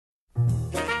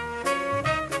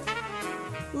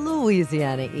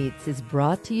Louisiana Eats is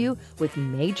brought to you with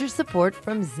major support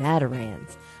from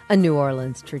Zatarain's, a New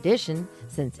Orleans tradition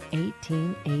since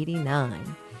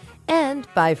 1889, and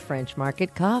by French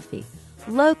Market Coffee,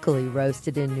 locally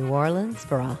roasted in New Orleans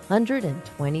for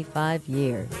 125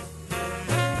 years.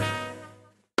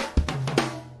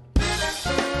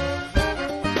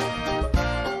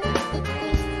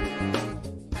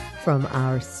 From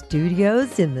our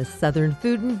studios in the Southern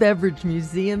Food and Beverage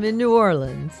Museum in New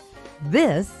Orleans,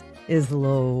 this is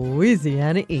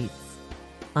Louisiana Eats.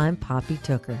 I'm Poppy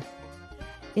Tooker.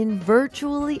 In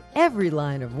virtually every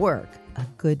line of work, a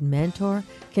good mentor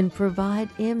can provide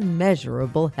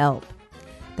immeasurable help.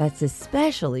 That's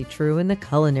especially true in the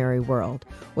culinary world,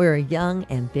 where a young,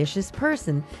 ambitious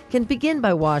person can begin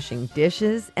by washing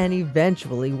dishes and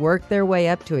eventually work their way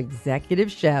up to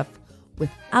executive chef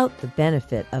without the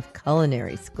benefit of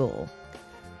culinary school.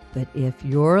 But if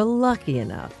you're lucky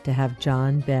enough to have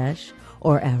John Besh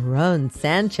or Aaron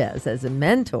Sanchez as a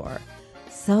mentor,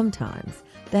 sometimes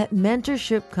that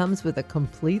mentorship comes with a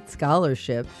complete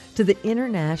scholarship to the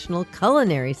International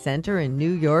Culinary Center in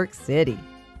New York City.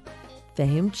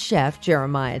 Famed chef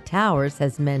Jeremiah Towers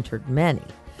has mentored many,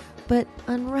 but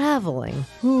unraveling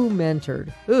who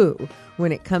mentored who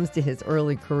when it comes to his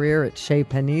early career at Chez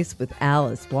Panisse with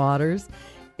Alice Waters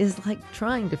is like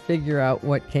trying to figure out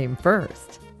what came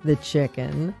first, the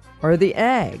chicken or the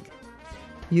egg.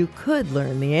 You could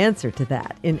learn the answer to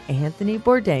that in Anthony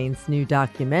Bourdain's new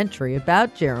documentary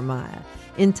about Jeremiah,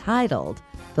 entitled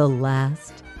The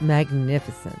Last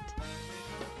Magnificent.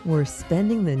 We're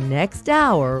spending the next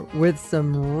hour with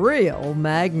some real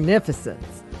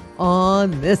magnificence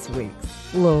on this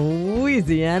week's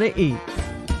Louisiana Eats.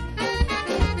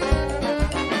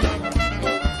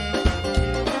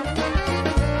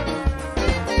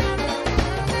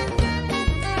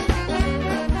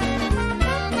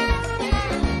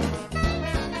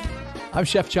 I'm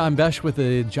Chef John Besh with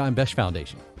the John Besh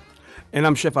Foundation. And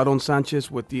I'm Chef Aaron Sanchez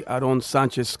with the Aaron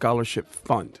Sanchez Scholarship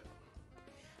Fund.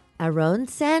 Aaron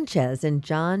Sanchez and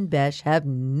John Besh have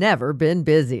never been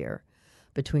busier.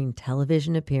 Between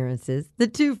television appearances, the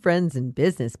two friends and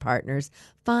business partners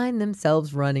find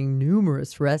themselves running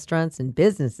numerous restaurants and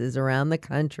businesses around the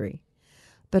country.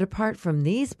 But apart from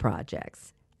these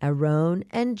projects, Aaron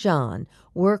and John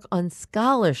work on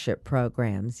scholarship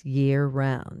programs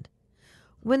year-round.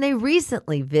 When they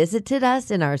recently visited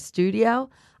us in our studio,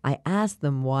 I asked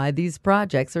them why these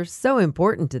projects are so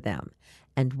important to them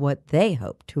and what they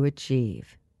hope to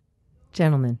achieve.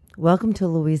 Gentlemen, welcome to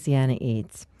Louisiana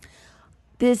Eats.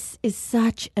 This is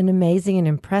such an amazing and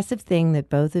impressive thing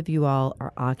that both of you all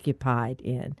are occupied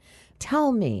in.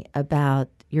 Tell me about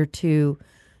your two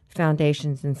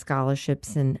foundations and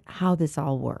scholarships and how this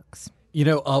all works. You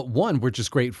know, one, we're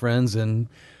just great friends, and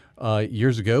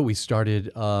years ago we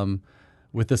started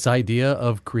with this idea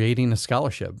of creating a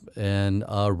scholarship and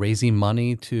raising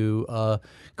money to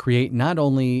create not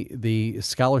only the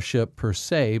scholarship per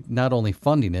se, not only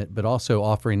funding it, but also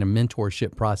offering a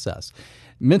mentorship process.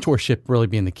 Mentorship really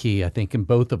being the key, I think, in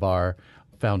both of our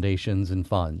foundations and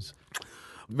funds.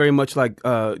 Very much like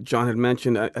John had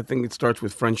mentioned, I think it starts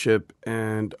with friendship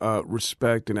and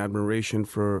respect and admiration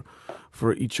for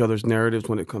each other's narratives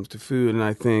when it comes to food. And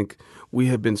I think we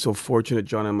have been so fortunate,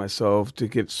 John and myself, to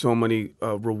get so many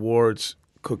rewards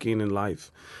cooking in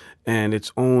life. And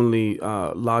it's only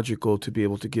logical to be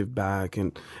able to give back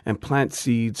and plant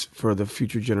seeds for the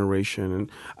future generation. And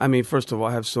I mean, first of all,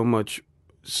 I have so much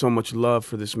love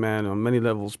for this man on many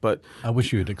levels, but I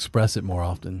wish you would express it more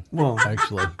often. Well,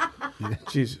 actually,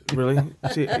 geez, really?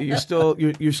 See,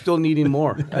 you're still needing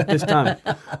more at this time.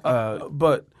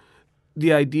 But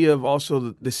the idea of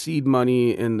also the seed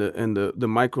money and the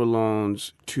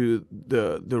microloans to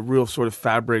the real sort of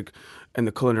fabric and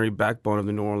the culinary backbone of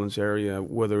the New Orleans area,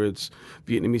 whether it's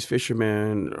Vietnamese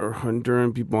fishermen or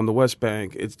Honduran people on the West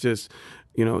Bank, it's just,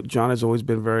 you know, John has always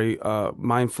been very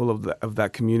mindful of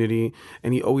that community,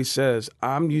 and he always says,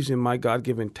 "I'm using my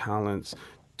God-given talents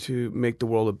to make the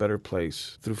world a better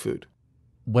place through food."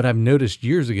 What I've noticed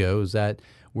years ago is that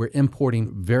we're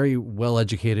importing very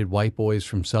well-educated white boys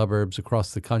from suburbs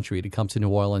across the country to come to New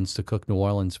Orleans to cook New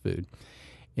Orleans food.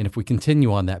 And if we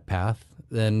continue on that path,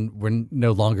 then we're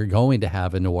no longer going to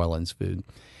have a New Orleans food.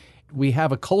 We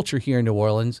have a culture here in New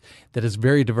Orleans that is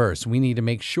very diverse. We need to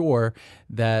make sure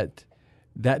that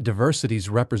that diversity is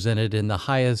represented in the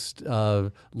highest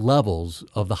levels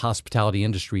of the hospitality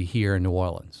industry here in New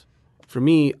Orleans. For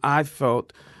me, I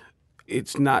felt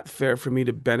it's not fair for me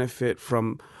to benefit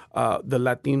from the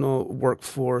Latino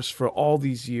workforce for all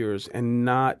these years and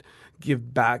not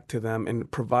give back to them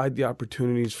and provide the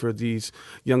opportunities for these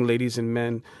young ladies and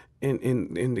men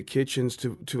in the kitchens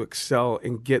to excel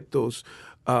and get those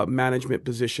management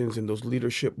positions and those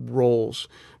leadership roles,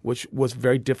 which was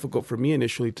very difficult for me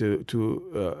initially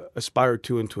to aspire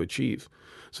to and to achieve.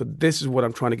 So this is what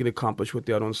I'm trying to get accomplished with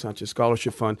the Aaron Sanchez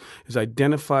Scholarship Fund, is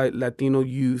identify Latino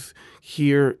youth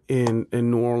here in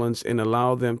New Orleans and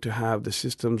allow them to have the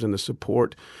systems and the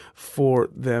support for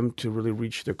them to really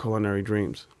reach their culinary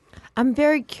dreams. I'm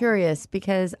very curious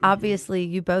because obviously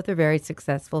you both are very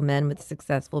successful men with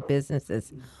successful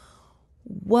businesses.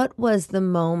 What was the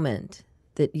moment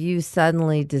that you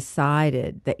suddenly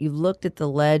decided, that you looked at the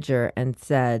ledger and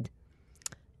said,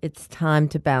 it's time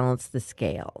to balance the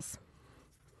scales?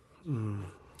 You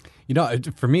know,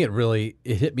 for me,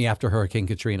 it hit me after Hurricane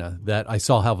Katrina that I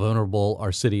saw how vulnerable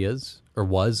our city is, or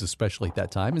was, especially at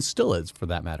that time, and still is for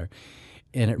that matter.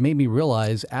 And it made me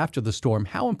realize after the storm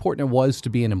how important it was to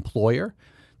be an employer,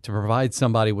 to provide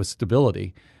somebody with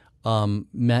stability,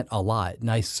 meant a lot.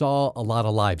 And I saw a lot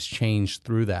of lives change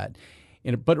through that.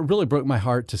 But it really broke my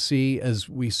heart to see, as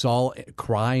we saw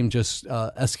crime just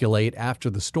escalate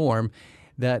after the storm,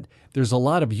 that there's a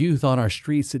lot of youth on our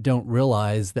streets that don't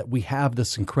realize that we have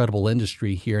this incredible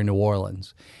industry here in New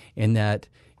Orleans, and that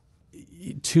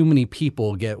too many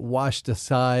people get washed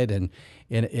aside, and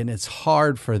it's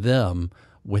hard for them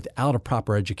without a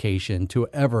proper education to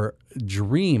ever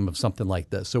dream of something like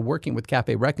this. So working with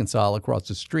Cafe Reconcile across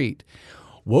the street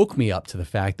woke me up to the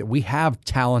fact that we have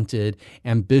talented,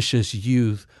 ambitious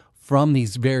youth from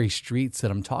these very streets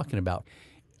that I'm talking about.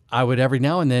 I would every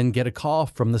now and then get a call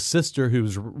from the sister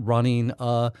who's running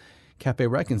Cafe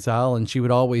Reconcile, and she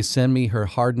would always send me her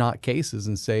hard knock cases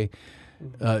and say,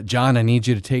 John, I need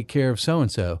you to take care of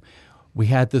so-and-so. We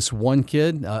had this one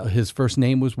kid, his first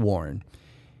name was Warren.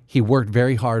 He worked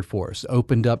very hard for us,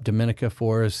 opened up Dominica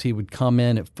for us. He would come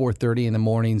in at 4:30 in the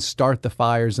morning, start the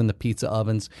fires in the pizza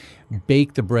ovens,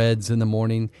 bake the breads in the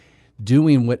morning,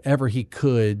 doing whatever he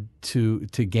could to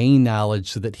gain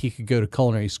knowledge so that he could go to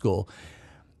culinary school.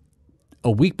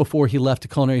 A week before he left to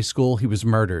culinary school, he was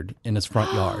murdered in his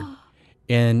front yard.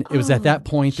 And it was at that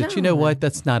point that, you know what,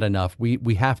 that's not enough.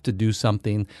 We have to do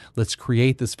something. Let's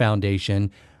create this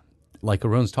foundation. Like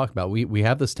Aaron's talking about, we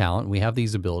have this talent, we have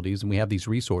these abilities, and we have these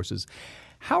resources.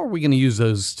 How are we going to use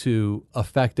those to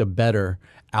affect a better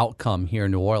outcome here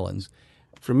in New Orleans?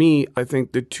 For me, I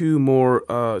think the two more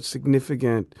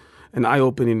significant and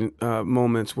eye-opening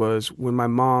moments was when my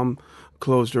mom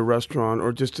closed her restaurant,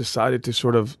 or just decided to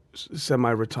sort of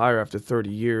semi-retire after 30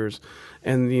 years,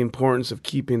 and the importance of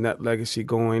keeping that legacy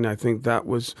going. I think that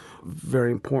was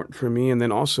very important for me. And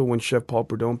then also when Chef Paul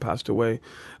Bourdain passed away,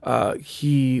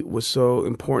 he was so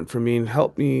important for me and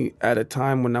helped me at a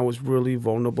time when I was really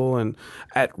vulnerable and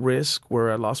at risk,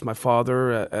 where I lost my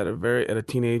father at a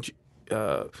teenage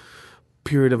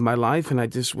period of my life, and I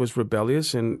just was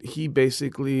rebellious. And he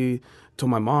basically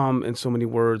told my mom in so many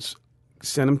words,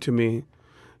 send him to me.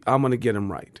 I'm going to get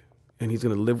him right. And he's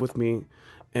going to live with me.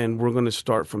 And we're going to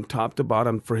start from top to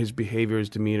bottom for his behavior, his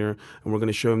demeanor. And we're going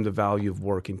to show him the value of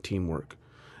work and teamwork.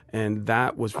 And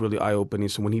that was really eye-opening.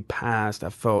 So when he passed, I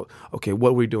felt, okay, what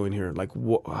are we doing here? Like,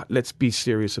 let's be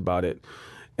serious about it.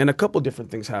 And a couple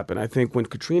different things happened. I think when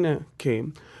Katrina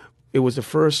came, it was the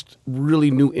first really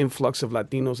new influx of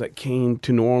Latinos that came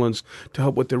to New Orleans to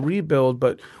help with the rebuild.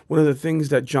 But one of the things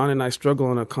that John and I struggle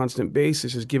on a constant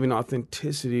basis is giving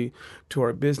authenticity to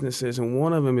our businesses. And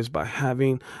one of them is by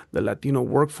having the Latino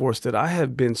workforce that I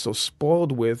have been so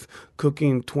spoiled with,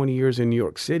 cooking 20 years in New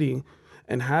York City,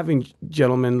 and having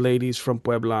gentlemen, ladies from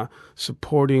Puebla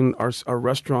supporting our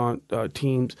restaurant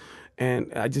teams.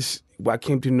 And I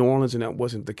came to New Orleans and that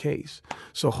wasn't the case.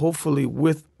 So hopefully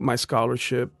with my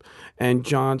scholarship and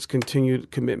John's continued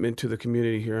commitment to the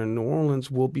community here in New Orleans,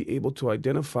 we'll be able to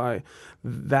identify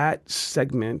that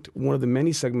segment, one of the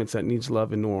many segments that needs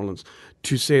love in New Orleans,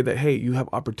 to say that, hey, you have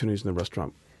opportunities in the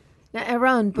restaurant. Now,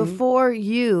 Aaron, before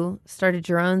you started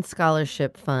your own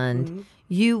scholarship fund,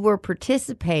 you were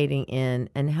participating in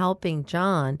and helping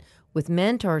John with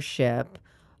mentorship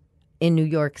in New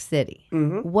York City.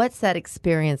 What's that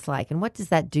experience like, and what does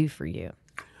that do for you?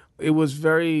 It was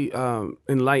very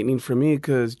enlightening for me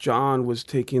because John was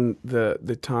taking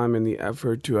the time and the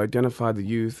effort to identify the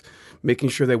youth, making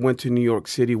sure they went to New York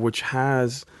City, which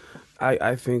has,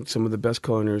 I think, some of the best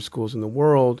culinary schools in the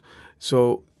world.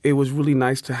 So it was really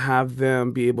nice to have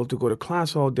them be able to go to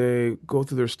class all day, go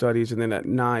through their studies, and then at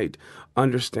night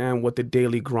understand what the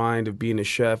daily grind of being a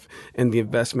chef and the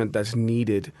investment that's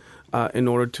needed in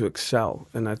order to excel.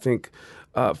 And I think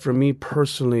for me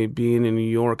personally, being in New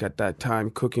York at that time,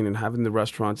 cooking and having the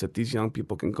restaurants that these young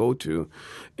people can go to,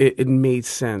 it made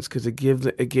sense because it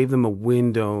gave them a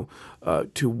window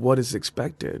to what is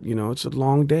expected. It's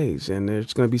long days and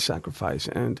there's going to be sacrifice.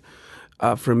 And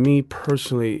for me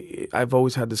personally, I've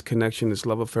always had this connection, this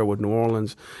love affair with New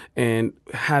Orleans, and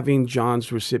having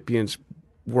John's recipients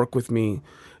work with me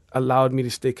allowed me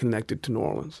to stay connected to New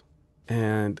Orleans.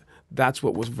 And that's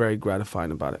what was very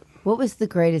gratifying about it. What was the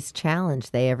greatest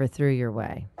challenge they ever threw your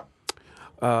way?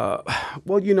 Well,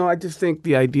 I just think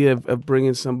the idea of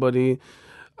bringing somebody,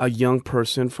 a young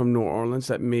person from New Orleans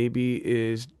that maybe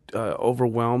is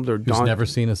overwhelmed or who's never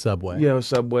seen a subway. Yeah, a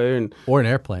subway or an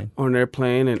airplane.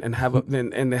 And have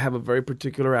and they have a very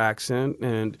particular accent,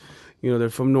 and they're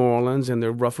from New Orleans and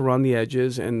they're rough around the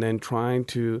edges, and then trying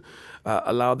to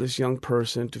allow this young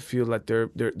person to feel like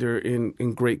they're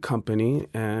in great company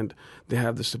and they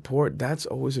have the support. That's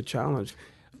always a challenge.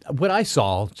 What I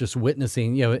saw, just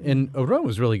witnessing, and Aron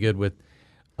was really good with,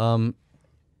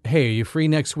 hey, are you free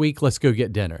next week? Let's go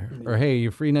get dinner. Or, hey, are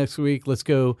you free next week? Let's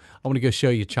go. I want to go show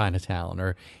you Chinatown.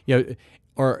 Or,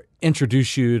 or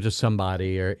introduce you to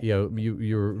somebody. Or,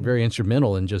 you're very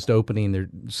instrumental in just opening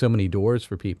so many doors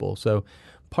for people. So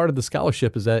part of the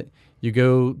scholarship is that you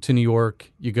go to New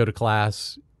York, you go to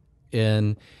class,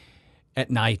 and at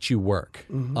night you work.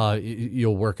 Mm-hmm.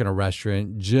 You'll work in a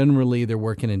restaurant. Generally, they're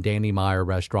working in Danny Meyer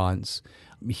restaurants.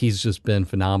 He's just been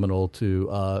phenomenal to,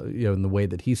 in the way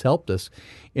that he's helped us.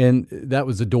 And that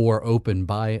was a door opened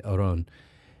by Aron.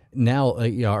 Now,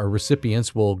 our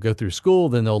recipients will go through school,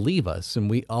 then they'll leave us,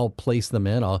 and I'll place them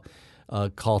in. I'll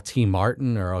call T.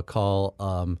 Martin, or I'll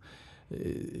call,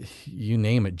 you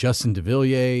name it, Justin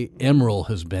DeVilliers. Emerald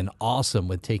has been awesome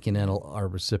with taking in our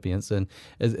recipients, and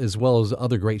as well as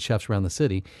other great chefs around the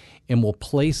city. And we'll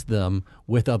place them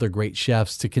with other great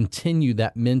chefs to continue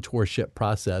that mentorship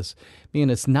process.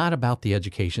 It's not about the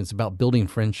education. It's about building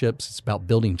friendships. It's about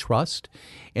building trust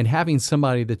and having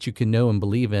somebody that you can know and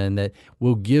believe in that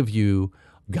will give you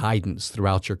guidance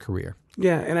throughout your career.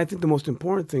 Yeah, and I think the most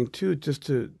important thing too, just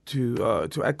to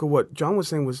echo what John was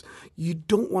saying, was you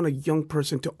don't want a young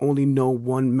person to only know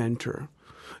one mentor.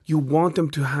 You want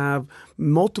them to have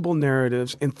multiple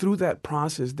narratives, and through that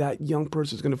process, that young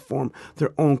person is going to form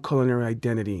their own culinary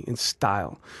identity and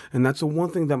style. And that's the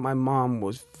one thing that my mom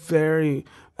was very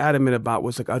adamant about,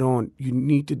 was like, you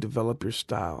need to develop your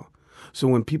style. So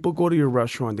when people go to your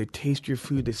restaurant, they taste your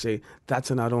food, they say, that's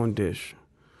an Aron dish,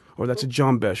 or that's a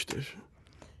John Besh dish.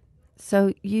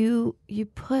 So you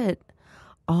put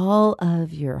all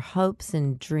of your hopes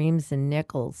and dreams and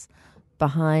nickels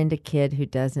behind a kid who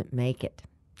doesn't make it.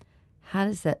 How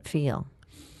does that feel?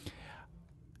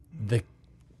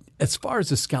 As far as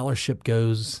the scholarship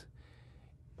goes,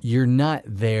 you're not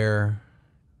there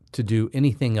to do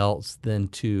anything else than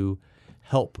to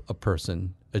help a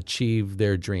person achieve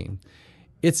their dream.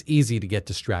 It's easy to get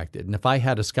distracted. And if I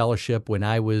had a scholarship when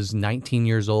I was 19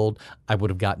 years old, I would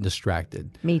have gotten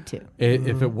distracted. Me too.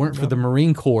 If it weren't for the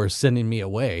Marine Corps sending me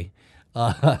away,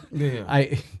 I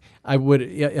would,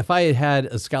 if I had had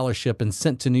a scholarship and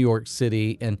sent to New York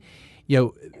City, and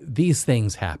these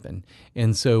things happen.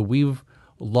 And so we've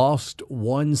lost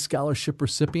one scholarship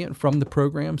recipient from the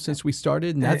program since we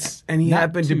started, and he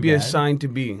happened to be assigned to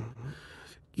be.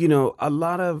 A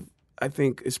lot of, I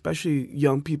think, especially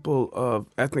young people of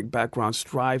ethnic backgrounds,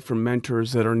 strive for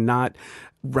mentors that are not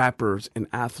rappers and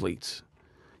athletes.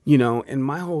 And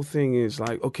my whole thing is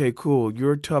like, okay, cool,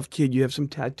 you're a tough kid, you have some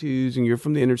tattoos, and you're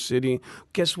from the inner city.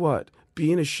 Guess what?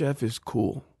 Being a chef is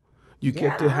cool. You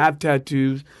get to have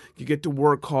tattoos, you get to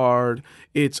work hard.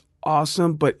 It's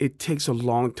awesome, but it takes a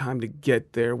long time to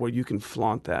get there where you can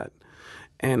flaunt that.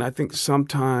 And I think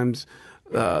sometimes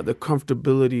the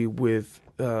comfortability with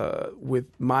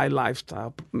my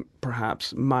lifestyle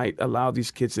perhaps might allow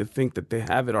these kids to think that they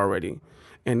have it already.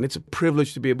 And it's a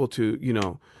privilege to be able to,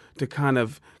 to kind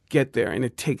of get there, and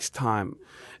it takes time.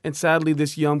 And sadly,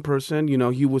 this young person,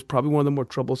 he was probably one of the more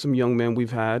troublesome young men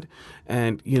we've had.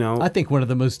 And, I think one of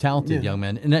the most talented young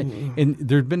men. And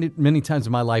there have been many times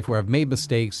in my life where I've made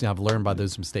mistakes and I've learned by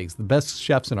those mistakes. The best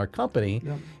chefs in our company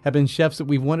have been chefs that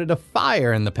we've wanted to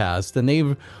fire in the past, and they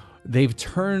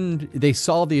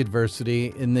saw the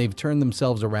adversity and they've turned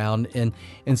themselves around.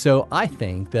 And so I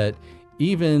think that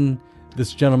even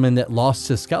this gentleman that lost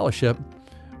his scholarship,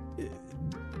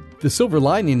 the silver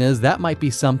lining is that might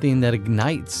be something that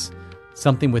ignites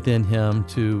something within him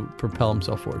to propel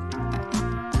himself forward.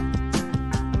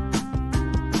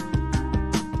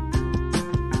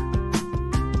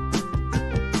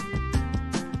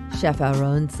 Chef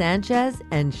Aron Sanchez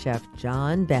and Chef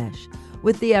John Besh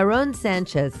with the Aron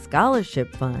Sanchez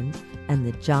Scholarship Fund and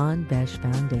the John Besh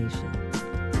Foundation.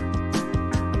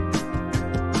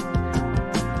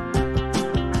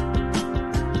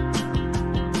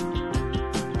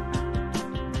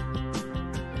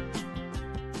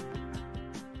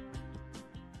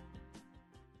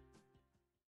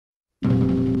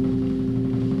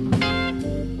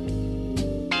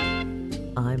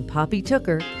 I'm Poppy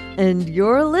Tooker, and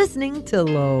you're listening to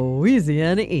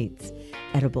Louisiana Eats,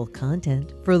 edible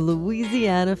content for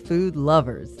Louisiana food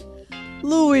lovers.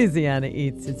 Louisiana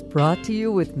Eats is brought to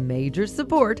you with major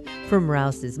support from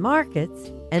Rouse's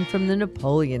Markets and from the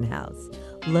Napoleon House,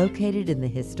 located in the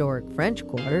historic French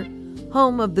Quarter,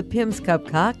 home of the Pim's Cup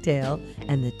cocktail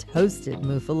and the toasted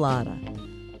muffaletta.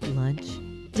 Lunch,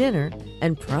 dinner,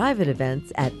 and private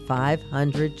events at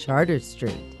 500 Charter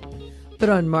Street. But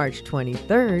on March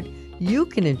 23rd, you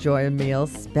can enjoy a meal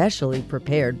specially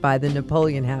prepared by the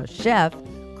Napoleon House chef,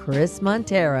 Chris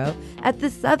Montero, at the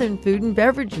Southern Food and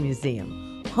Beverage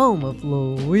Museum, home of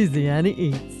Louisiana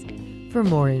Eats. For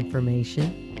more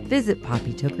information, visit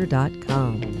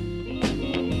poppytooker.com.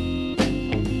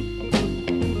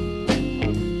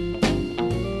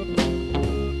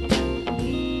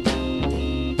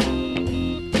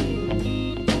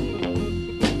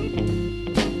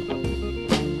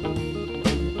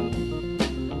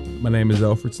 My name is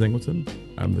Alfred Singleton.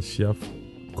 I'm the chef,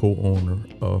 co-owner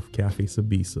of Cafe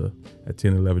Sbisa at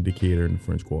 1011 Decatur in the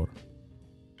French Quarter.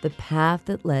 The path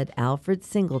that led Alfred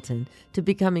Singleton to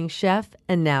becoming chef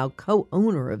and now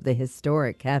co-owner of the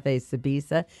historic Cafe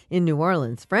Sbisa in New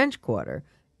Orleans' French Quarter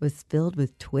was filled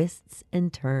with twists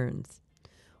and turns.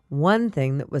 One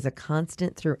thing that was a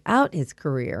constant throughout his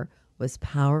career was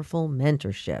powerful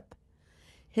mentorship.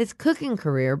 His cooking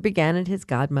career began at his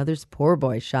godmother's poor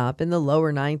boy shop in the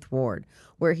lower Ninth Ward,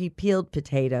 where he peeled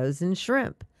potatoes and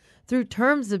shrimp, through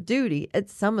terms of duty at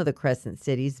some of the Crescent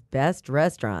City's best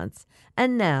restaurants,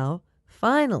 and now,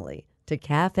 finally, to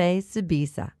Cafe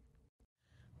Sbisa.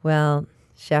 Well,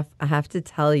 Chef, I have to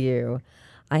tell you,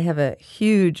 I have a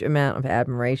huge amount of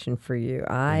admiration for you.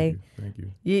 Thank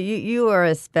you. You are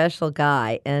a special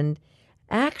guy, and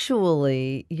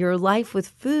actually, your life with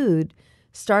food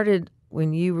started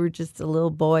when you were just a little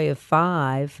boy of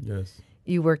 5. Yes.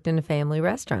 You worked in a family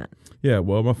restaurant. Yeah,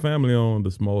 well, my family owned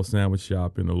a small sandwich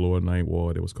shop in the lower Ninth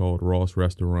Ward. It was called Ross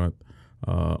Restaurant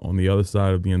on the other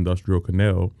side of the Industrial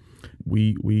Canal.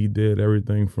 We did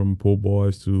everything from po'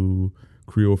 boys to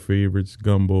Creole favorites,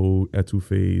 gumbo,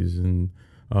 etouffees, and,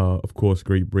 of course,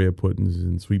 great bread puddings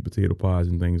and sweet potato pies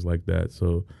and things like that.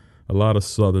 So a lot of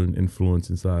Southern influence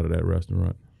inside of that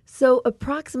restaurant. So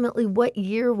approximately what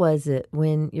year was it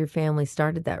when your family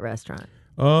started that restaurant?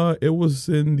 It was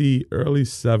in the early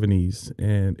 70s,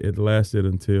 and it lasted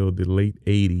until the late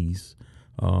 80s.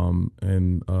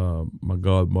 My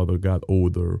godmother got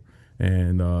older,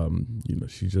 and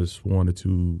she just wanted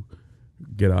to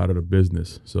get out of the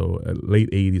business. So at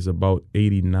late 80s, about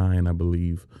 89, I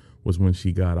believe, was when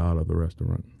she got out of the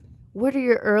restaurant. What are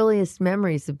your earliest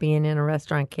memories of being in a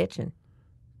restaurant kitchen?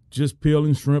 Just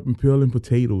peeling shrimp and peeling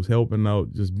potatoes, helping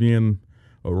out, just being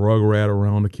a rug rat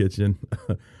around the kitchen,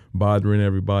 bothering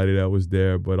everybody that was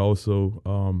there, but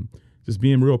also just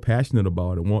being real passionate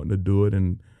about it, wanting to do it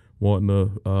and wanting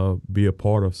to be a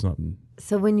part of something.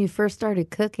 So when you first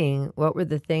started cooking, what were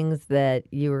the things that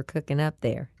you were cooking up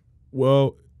there?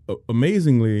 Well,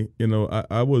 amazingly,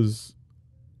 I was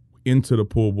into the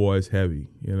po' boys heavy,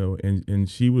 and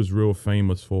she was real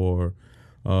famous for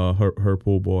her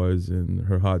po' boys and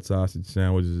her hot sausage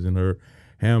sandwiches and her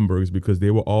hamburgers because they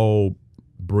were all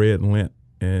bread lent,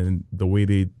 and the way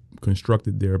they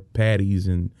constructed their patties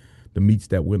and the meats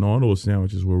that went on those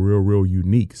sandwiches were real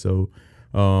unique. So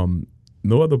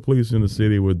no other place in the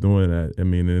city were doing that. I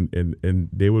mean, and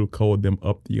they would call them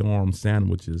up the arm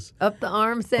sandwiches. Up the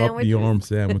arm sandwiches? Up the arm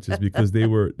sandwiches because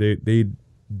they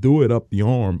do it up the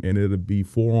arm and it'd be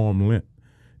forearm length.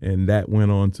 And that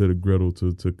went on to the griddle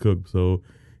to cook. So,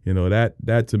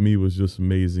 that to me was just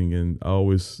amazing. And I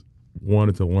always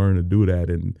wanted to learn to do that.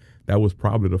 And that was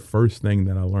probably the first thing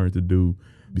that I learned to do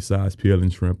besides peeling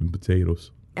shrimp and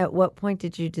potatoes. At what point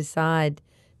did you decide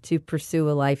to pursue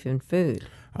a life in food?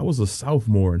 I was a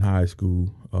sophomore in high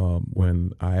school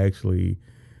when I actually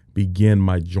began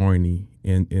my journey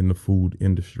in the food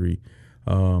industry.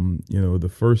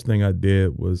 The first thing I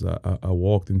did was I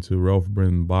walked into Ralph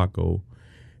Brennan Baco.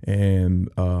 And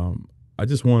I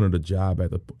just wanted a job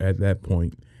at that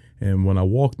point. And when I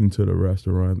walked into the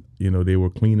restaurant, they were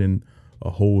cleaning a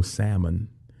whole salmon,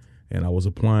 and I was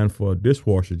applying for a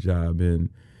dishwasher job. And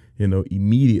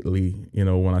immediately,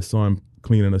 when I saw him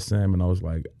cleaning a salmon, I was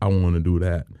like, I want to do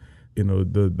that.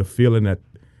 The feeling that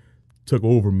took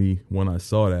over me when I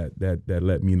saw that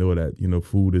let me know that,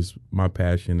 food is my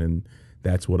passion and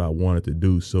that's what I wanted to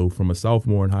do. So from a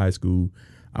sophomore in high school,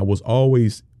 I was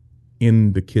always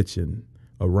in the kitchen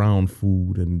around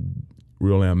food and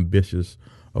real ambitious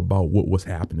about what was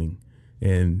happening.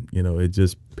 And, it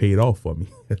just paid off for me.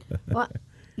 Well,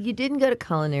 you didn't go to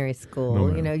culinary school. No,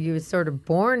 ma'am. You were sort of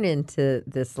born into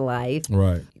this life.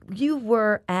 Right. You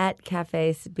were at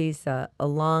Cafe Sbisa a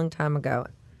long time ago.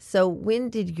 So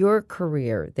when did your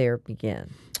career there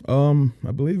begin?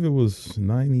 I believe it was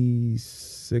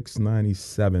 96,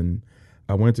 97.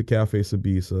 I went to Cafe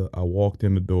Sbisa. I walked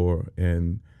in the door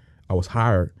and I was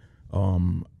hired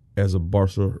as a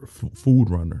Barca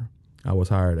food runner. I was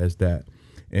hired as that.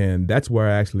 And that's where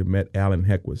I actually met Alan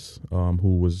Heckwas,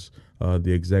 who was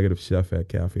the executive chef at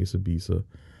Cafe Sbisa.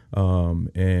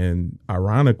 And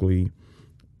ironically,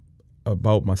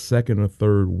 about my second or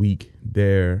third week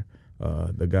there,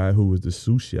 the guy who was the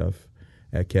sous chef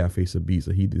at Cafe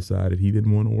Sbisa, he decided he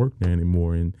didn't want to work there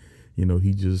anymore. And,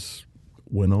 he just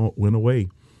went away.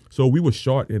 So we were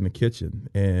short in the kitchen,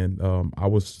 and I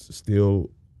was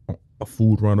still a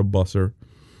food runner busser.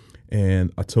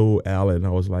 And I told Alan, I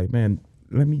was like, man,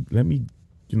 let me,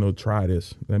 try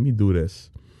this. Let me do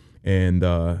this. And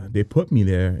they put me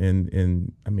there,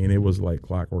 and I mean, it was like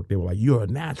clockwork. They were like, "You're a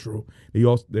natural." They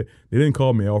didn't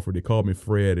call me Alfred. They called me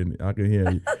Fred, and I can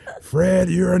hear,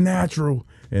 "Fred, you're a natural."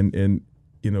 And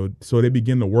so they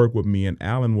began to work with me. And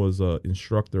Alan was an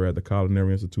instructor at the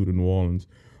Culinary Institute of New Orleans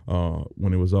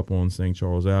when it was up on St.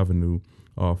 Charles Avenue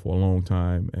for a long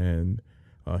time. And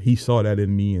he saw that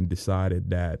in me and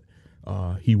decided that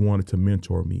he wanted to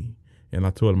mentor me. And I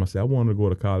told him, I said, I wanted to go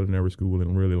to culinary school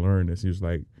and really learn this. He was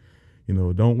like,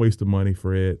 don't waste the money,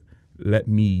 Fred. Let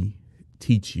me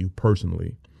teach you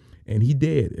personally. And he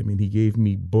did. I mean, he gave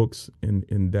me books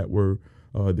and that were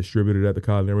distributed at the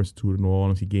Culinary Institute of New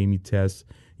Orleans. He gave me tests.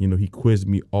 He quizzed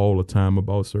me all the time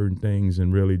about certain things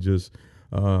and really just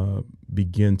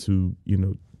began to,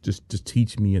 just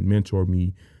teach me and mentor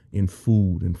me in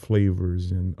food and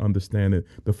flavors and understanding.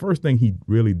 The first thing he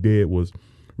really did was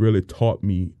really taught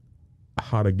me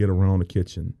how to get around the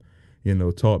kitchen.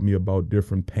 Taught me about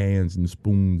different pans and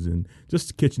spoons and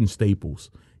just kitchen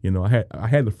staples. I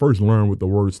had to first learn what the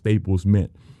word staples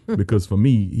meant because for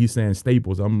me, he's saying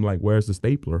staples. I'm like, where's the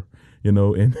stapler?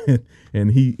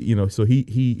 And he, so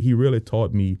he really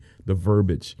taught me the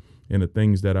verbiage and the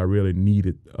things that I really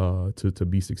needed to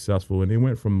be successful. And they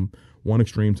went from one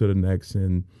extreme to the next.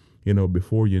 And,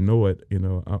 before you know it,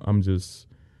 I'm just,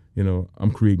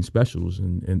 I'm creating specials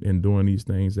and doing these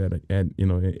things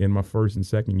in my first and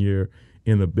second year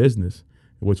in the business,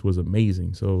 which was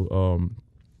amazing. So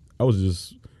I was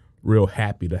just real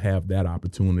happy to have that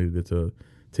opportunity to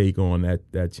take on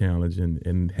that challenge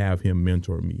and have him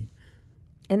mentor me.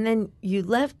 And then you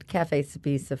left Cafe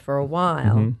Sbisa for a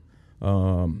while.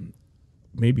 Mm-hmm.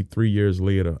 Maybe 3 years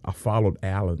later, I followed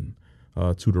Alan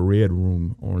to the Red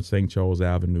Room on St. Charles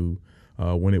Avenue.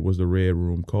 When it was the Red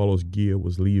Room, Carlos Gia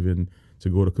was leaving to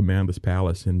go to Commander's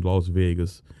Palace in Las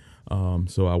Vegas.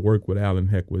 So I worked with Alan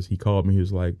Heckwas. He called me. He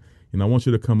was like, I want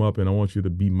you to come up and I want you to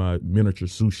be my miniature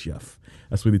sous chef.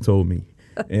 That's what he told me.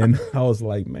 And I was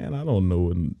like, man, I don't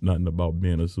know nothing about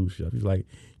being a sous chef. He's like,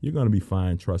 you're going to be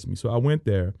fine. Trust me. So I went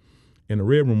there, and the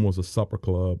Red Room was a supper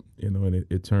club, and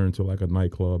it turned to like a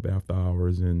nightclub after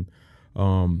hours. And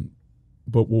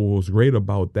but what was great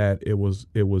about that, it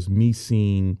was me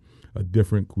seeing a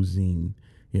different cuisine.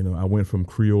 I went from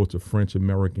Creole to French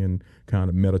American, kind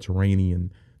of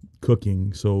Mediterranean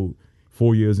cooking. So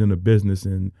 4 years in the business,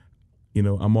 and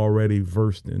I'm already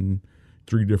versed in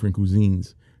 3 different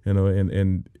cuisines.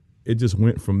 And it just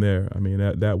went from there. I mean,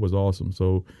 that was awesome.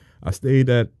 So I stayed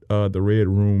at the Red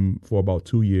Room for about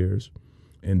 2 years,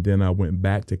 and then I went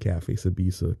back to Cafe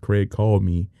Sbisa. Craig called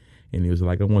me, and he was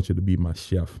like, I want you to be my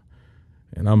chef.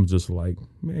 And I'm just like,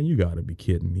 man, you got to be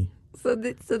kidding me. So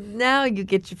now you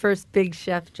get your first big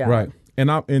chef job. Right. And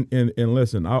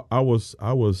listen, I was,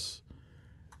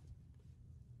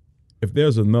 if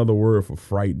there's another word for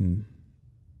frightened,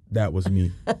 that was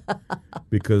me.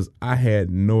 Because I had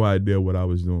no idea what I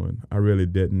was doing. I really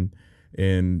didn't.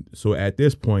 And so at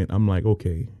this point, I'm like,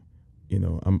 okay,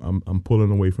 I'm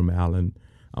pulling away from Alan.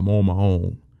 I'm on my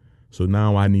own. So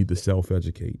now I need to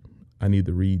self-educate. I need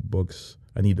to read books.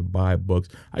 I need to buy books.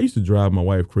 I used to drive my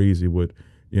wife crazy with,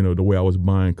 the way I was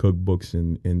buying cookbooks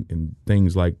and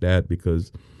things like that,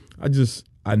 because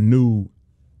I knew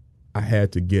I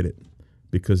had to get it,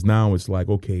 because now it's like,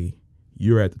 okay,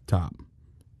 you're at the top.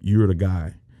 You're the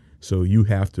guy. So you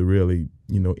have to really,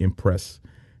 impress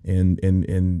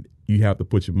and you have to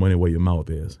put your money where your mouth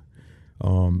is.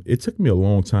 It took me a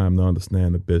long time to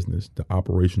understand the business, the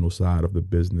operational side of the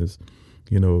business,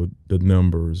 the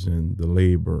numbers and the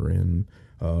labor and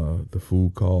the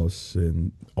food costs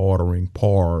and ordering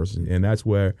pars. And that's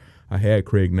where I had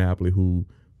Craig Napoli, who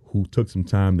took some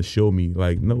time to show me,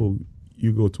 like, no,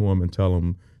 you go to them and tell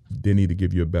them they need to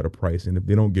give you a better price. And if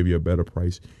they don't give you a better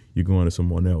price, you're going to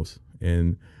someone else.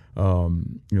 And,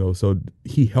 so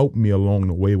he helped me along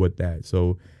the way with that.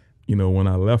 So, when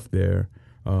I left there,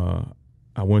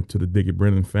 I went to the Dickie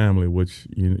Brennan family, which,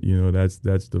 that's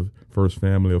the first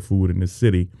family of food in this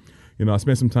city. I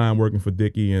spent some time working for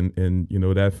Dickie and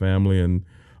that family, and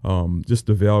just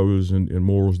the values and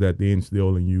morals that they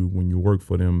instill in you when you work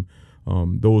for them.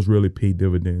 Those really pay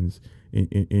dividends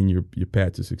in your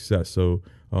path to success. So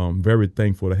very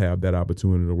thankful to have that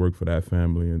opportunity to work for that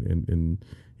family and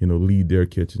lead their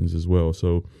kitchens as well.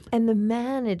 So, and the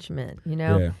management,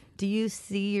 Yeah. Do you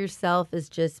see yourself as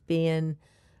just being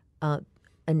a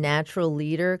natural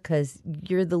leader? Because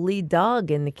you're the lead dog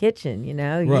in the kitchen,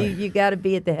 Right. You got to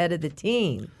be at the head of the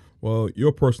team. Well,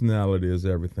 your personality is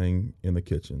everything in the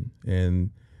kitchen,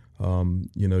 and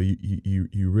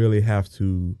you really have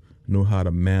to know how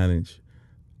to manage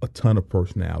a ton of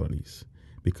personalities,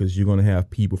 because you're going to have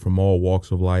people from all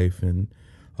walks of life, and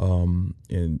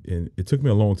it took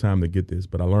me a long time to get this,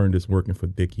 but I learned this working for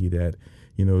Dickie, that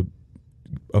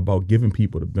about giving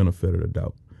people the benefit of the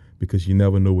doubt, because you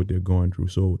never know what they're going through.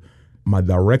 So my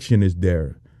direction is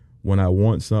there. When I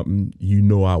want something,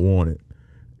 I want it.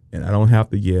 And I don't have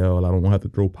to yell. I don't have to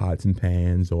throw pots and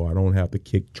pans, or I don't have to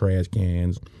kick trash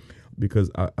cans, because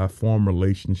I form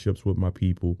relationships with my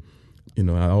people.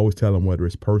 I always tell them, whether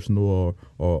it's personal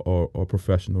or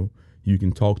professional, you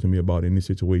can talk to me about any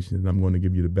situation, and I'm going to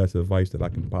give you the best advice that I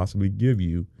can possibly give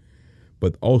you.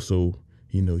 But also,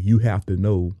 you have to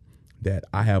know that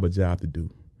I have a job to do,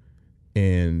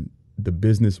 and the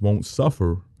business won't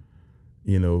suffer,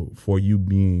 for you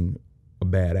being a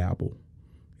bad apple,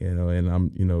 and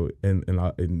I'm,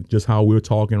 and just how we're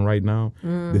talking right now,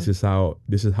 this is how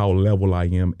level I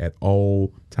am at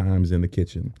all times in the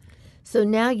kitchen. So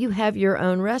now you have your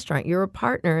own restaurant. You're a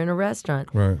partner in a restaurant.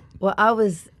 Right. Well, I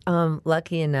was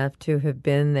lucky enough to have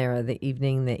been there the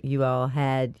evening that you all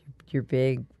had your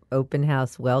big open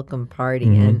house welcome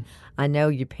party, and I know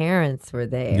your parents were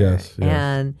there. Yes.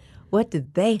 And what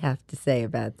did they have to say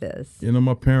about this?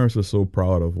 My parents are so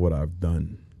proud of what I've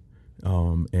done,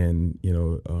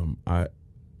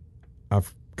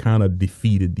 I've kind of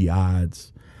defeated the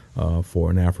odds for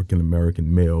an African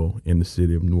American male in the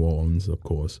city of New Orleans, of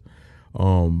course.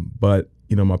 But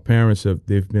my parents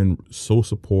they've been so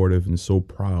supportive and so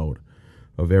proud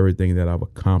of everything that I've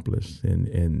accomplished,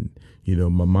 and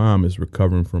my mom is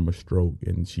recovering from a stroke,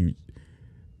 and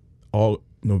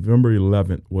November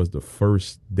 11th was the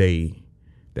first day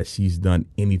that she's done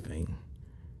anything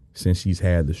since she's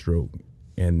had the stroke,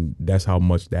 and that's how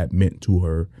much that meant to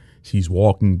her. She's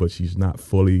walking, but she's not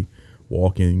fully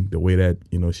walking the way that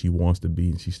she wants to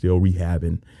be, and she's still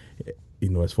rehabbing,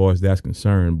 as far as that's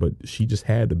concerned. But she just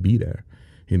had to be there.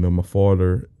 My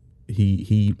father,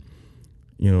 he's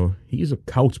a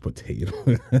couch potato.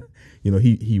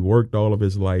 He worked all of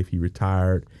his life. He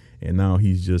retired, and now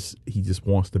he just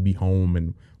wants to be home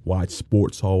and watch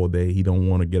sports all day. He don't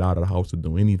want to get out of the house to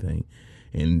do anything,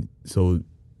 and so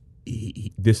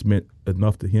this meant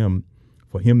enough to him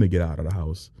for him to get out of the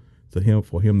house, for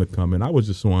him to come. And I was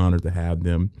just so honored to have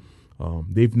them.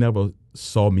 They've never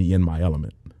saw me in my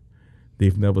element.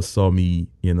 They've never saw me,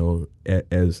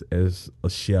 as a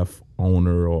chef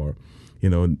owner or,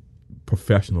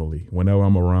 professionally. Whenever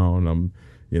I'm around, I'm,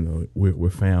 we're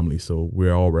family, so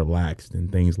we're all relaxed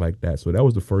and things like that. So that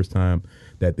was the first time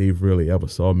that they've really ever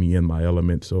saw me in my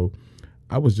element. So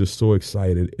I was just so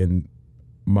excited. And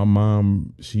my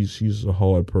mom, she's a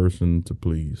hard person to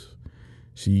please.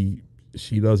 She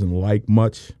doesn't like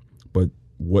much, but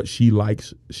what she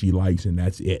likes, and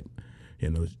that's it.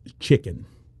 Chicken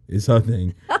is her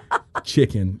thing.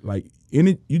 Chicken, like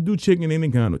you do chicken any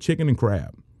kind of chicken and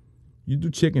crab. You do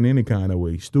chicken any kind of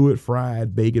way, stew it, fry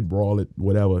it, bake it, broil it,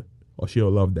 whatever, or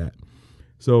she'll love that.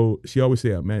 So she always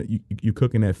say, man, you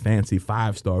cooking that fancy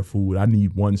 5-star food. I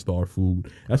need 1-star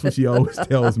food. That's what she always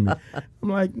tells me. I'm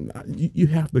like, nah, you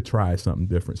have to try something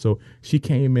different. So she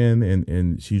came in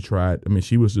and she tried. I mean,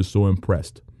 she was just so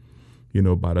impressed,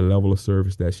 by the level of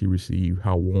service that she received,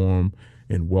 how warm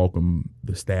and welcome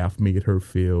the staff made her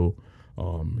feel.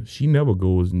 She never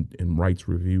goes and writes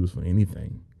reviews for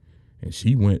anything. And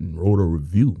she went and wrote a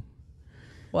review.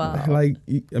 Wow.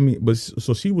 But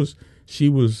so she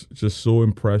was just so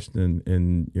impressed,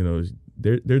 and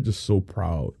they're just so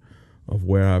proud of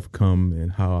where I've come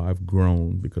and how I've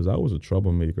grown, because I was a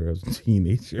troublemaker as a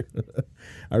teenager.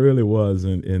 I really was,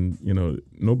 and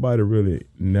nobody really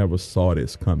never saw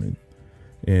this coming.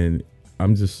 And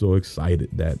I'm just so excited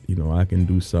that, I can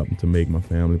do something to make my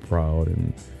family proud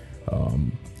and,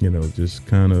 just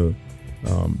kind of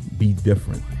be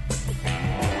different.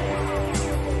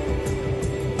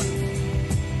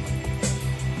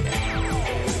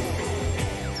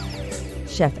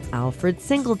 Chef Alfred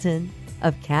Singleton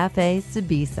of Cafe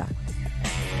Sbisa.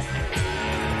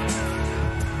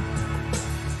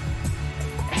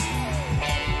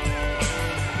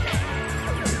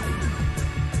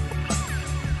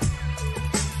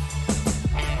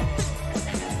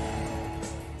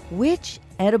 Which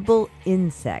edible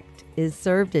insect is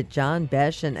served at John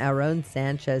Besh and Aaron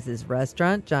Sanchez's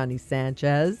restaurant, Johnny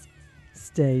Sanchez?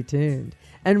 Stay tuned,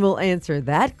 and we'll answer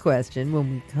that question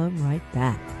when we come right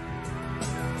back.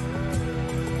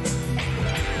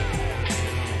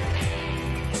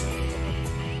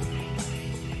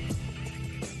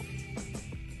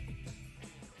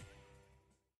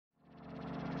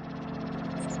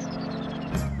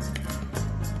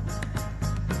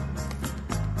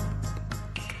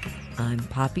 I'm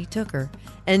Poppy Tooker,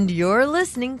 and you're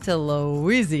listening to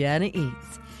Louisiana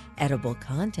Eats, edible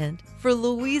content for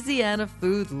Louisiana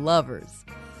food lovers.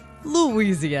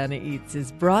 Louisiana Eats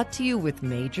is brought to you with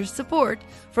major support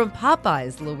from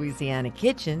Popeye's Louisiana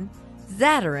Kitchen,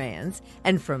 Zatarain's,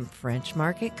 and from French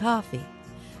Market Coffee.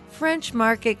 French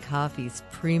Market Coffee's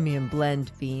premium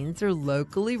blend beans are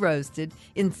locally roasted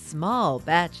in small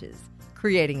batches,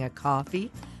 creating a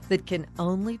coffee that can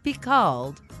only be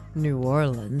called New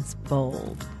Orleans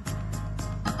bold.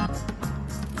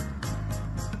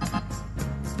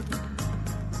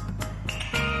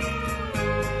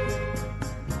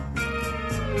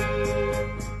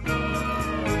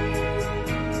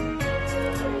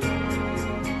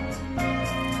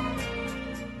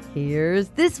 Here's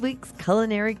this week's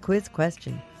culinary quiz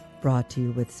question, brought to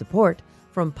you with support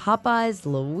from Popeye's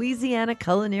Louisiana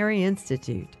Culinary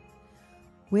Institute.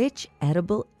 Which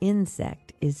edible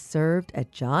insect is served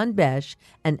at John Besh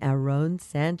and Aaron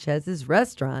Sanchez's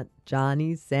restaurant,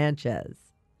 Johnny Sanchez?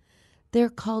 They're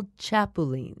called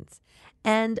chapulines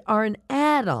and are an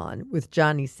add-on with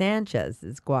Johnny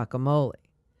Sanchez's guacamole.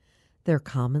 They're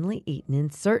commonly eaten in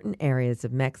certain areas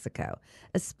of Mexico,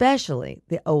 especially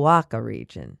the Oaxaca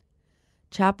region.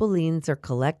 Chapulines are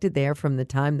collected there from the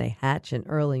time they hatch in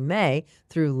early May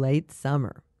through late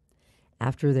summer.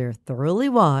 After they're thoroughly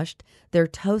washed, they're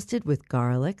toasted with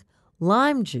garlic,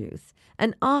 lime juice,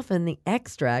 and often the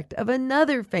extract of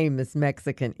another famous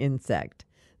Mexican insect,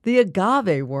 the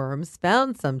agave worms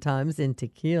found sometimes in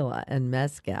tequila and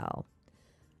mezcal.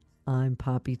 I'm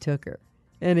Poppy Tooker,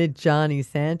 and at Johnny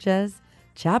Sanchez,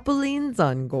 chapulines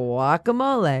on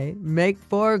guacamole make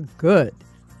for good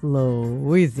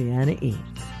Louisiana Eats.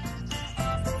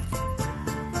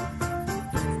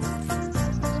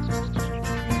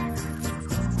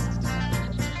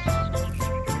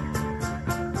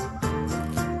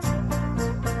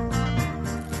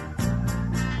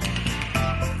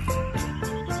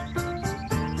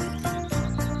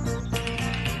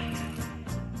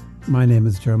 My name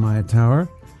is Jeremiah Tower.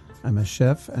 I'm a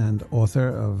chef and author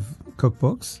of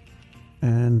cookbooks,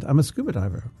 and I'm a scuba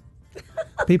diver.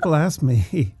 People ask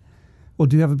me, well,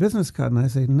 do you have a business card? And I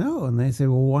say, no. And they say,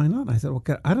 well, why not? I said, well,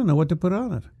 I don't know what to put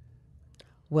on it.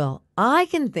 Well, I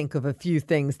can think of a few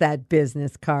things that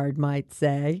business card might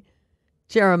say.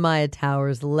 Jeremiah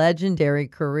Tower's legendary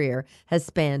career has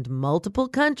spanned multiple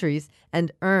countries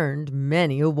and earned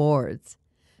many awards.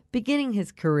 Beginning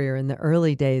his career in the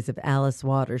early days of Alice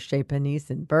Waters' Chez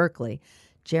Panisse in Berkeley,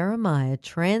 Jeremiah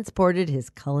transported his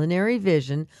culinary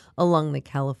vision along the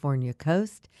California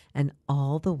coast and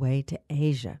all the way to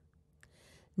Asia.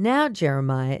 Now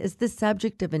Jeremiah is the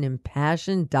subject of an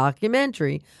impassioned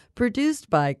documentary produced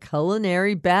by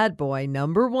culinary bad boy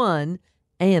number one,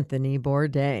 Anthony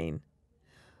Bourdain.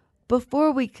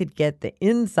 Before we could get the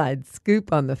inside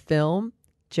scoop on the film,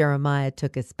 Jeremiah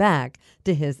took us back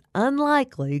to his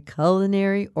unlikely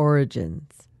culinary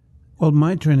origins. Well,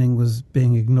 my training was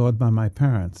being ignored by my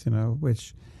parents,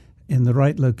 which in the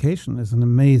right location is an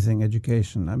amazing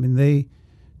education. I mean, they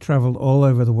traveled all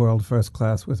over the world first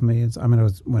class with me. I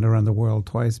went around the world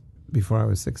twice before I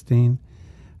was 16.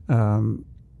 But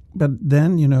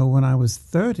then, when I was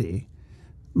 30,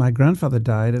 my grandfather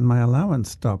died and my allowance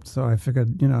stopped. So I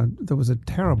figured, there was a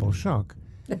terrible shock.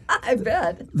 I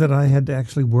bet. That I had to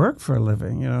actually work for a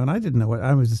living, and I didn't know what.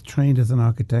 I was trained as an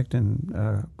architect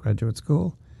in graduate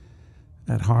school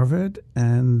at Harvard,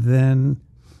 and then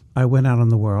I went out on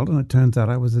the world, and it turns out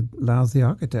I was a lousy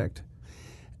architect.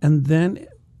 And then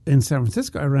in San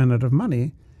Francisco, I ran out of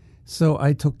money. So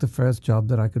I took the first job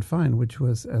that I could find, which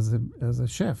was as a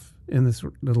chef in this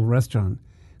little restaurant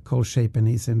called Chez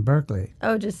Panisse in Berkeley.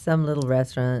 Oh, just some little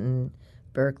restaurant in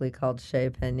Berkeley called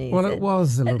Chez Panisse. Well, it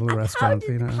was a little restaurant,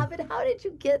 How did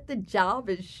you get the job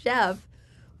as chef?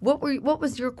 What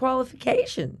was your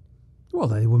qualification? Well,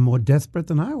 they were more desperate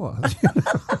than I was.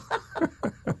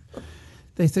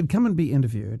 They said, come and be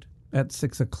interviewed at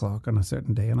 6 o'clock on a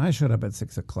certain day. And I showed up at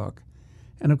 6 o'clock.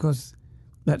 And of course,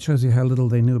 that shows you how little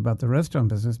they knew about the restaurant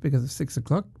business, because at 6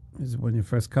 o'clock is when your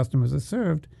first customers are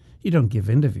served. You don't give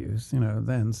interviews,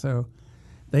 then. So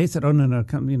they said, oh, no,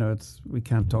 come, we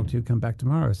can't talk to you. Come back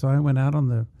tomorrow. So I went out on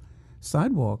the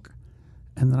sidewalk,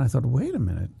 and then I thought, wait a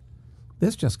minute.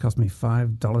 This just cost me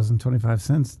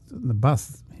 $5.25 in the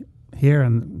bus here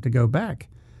and to go back.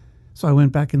 So I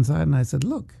went back inside and I said,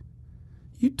 look,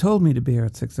 you told me to be here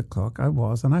at 6 o'clock. I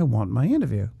was, and I want my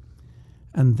interview.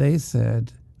 And they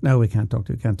said, no, we can't talk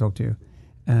to you.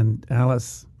 And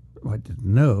Alice, I didn't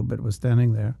know, but was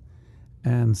standing there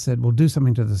and said, well, do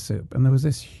something to the soup. And there was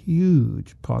this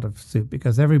huge pot of soup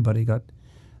because everybody got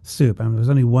soup. And there was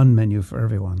only one menu for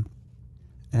everyone.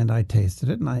 And I tasted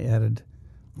it, and I added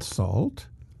salt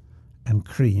and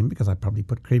cream, because I probably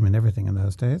put cream in everything in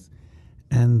those days.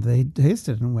 And they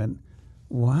tasted it and went,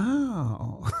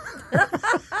 wow.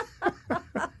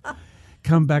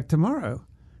 Come back tomorrow.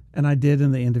 And I did,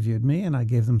 and they interviewed me, and I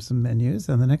gave them some menus.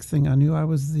 And the next thing I knew, I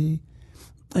was the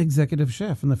executive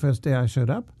chef. And the first day I showed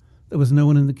up, there was no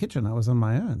one in the kitchen. I was on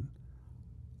my own.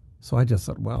 So I just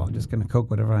thought, well, I'm just going to cook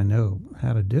whatever I know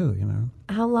how to do,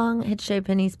 How long had Chez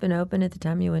Panisse been open at the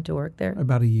time you went to work there?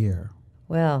 About a year.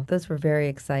 Well, those were very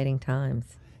exciting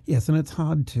times. Yes, and it's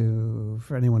hard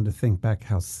for anyone to think back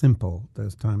how simple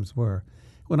those times were.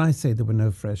 When I say there were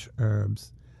no fresh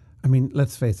herbs, I mean,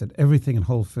 let's face it, everything in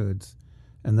Whole Foods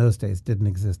in those days didn't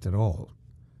exist at all.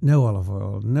 No olive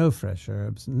oil, no fresh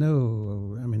herbs,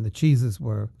 the cheeses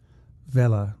were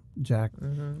Vella, Jack,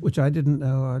 which I didn't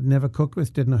know. I'd never cooked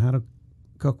with, didn't know how to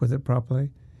cook with it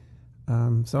properly.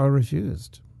 So I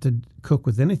refused to cook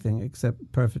with anything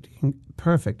except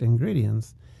perfect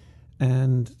ingredients.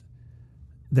 And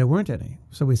there weren't any.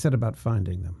 So we set about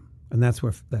finding them. And that's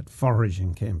where that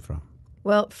foraging came from.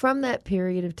 Well, from that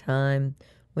period of time,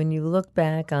 when you look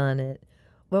back on it,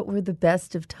 what were the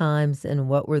best of times and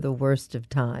what were the worst of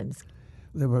times?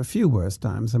 There were a few worst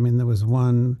times. I mean, there was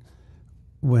one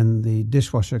when the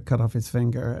dishwasher cut off his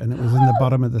finger, and it was in the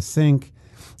bottom of the sink,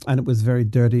 and it was very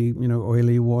dirty,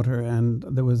 oily water. And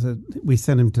we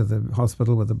sent him to the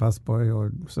hospital with a busboy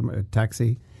or a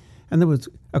taxi. And there was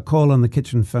a call on the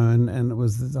kitchen phone, and it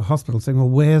was the hospital saying, well,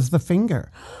 where's the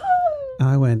finger? And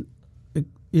I went,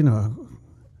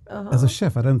 as a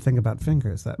chef, I don't think about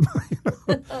fingers that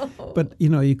much. But,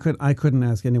 I couldn't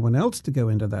ask anyone else to go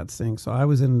into that sink. So I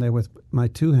was in there with my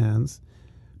two hands,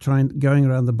 going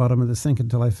around the bottom of the sink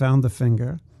until I found the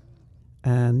finger.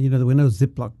 And, there were no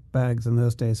Ziploc bags in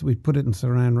those days. So we put it in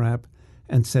saran wrap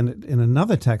and sent it in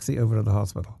another taxi over to the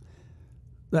hospital.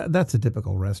 That's a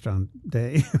typical restaurant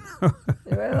day. Well,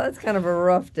 that's kind of a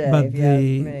rough day, but if you ask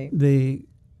me. The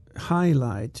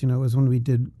highlight, was when we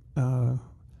did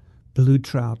blue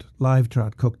trout, live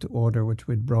trout cooked to order, which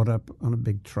we'd brought up on a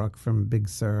big truck from Big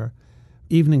Sur.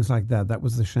 Evenings like that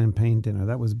was the champagne dinner.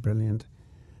 That was brilliant.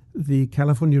 The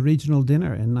California Regional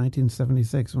Dinner in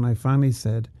 1976, when I finally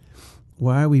said,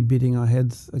 why are we beating our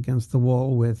heads against the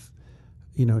wall with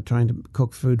trying to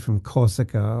cook food from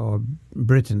Corsica or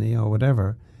Brittany or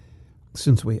whatever,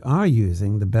 since we are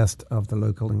using the best of the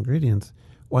local ingredients,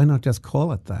 why not just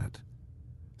call it that?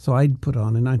 So in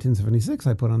 1976,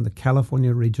 I put on the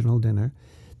California Regional Dinner.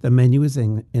 The menu is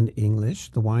in English.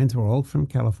 The wines were all from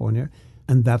California.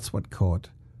 And that's what caught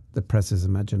the press's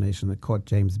imagination. That caught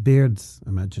James Beard's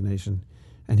imagination.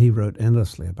 And he wrote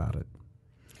endlessly about it.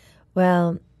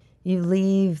 Well, you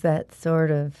leave that sort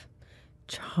of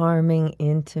charming,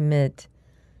 intimate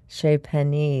Chez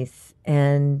Panisse,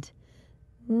 and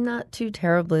not too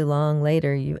terribly long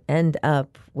later, you end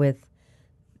up with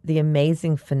the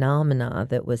amazing phenomena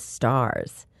that was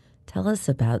Stars. Tell us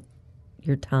about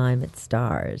your time at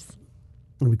Stars.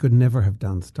 We could never have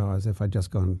done Stars if I'd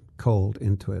just gone cold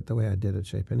into it the way I did at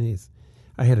Chez Panisse.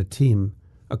 I had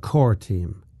a core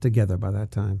team together by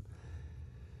that time.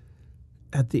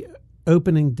 At the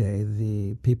opening day,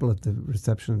 the people at the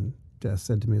reception desk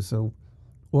said to me, so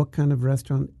what kind of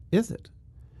restaurant is it?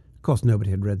 Of course,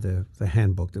 nobody had read the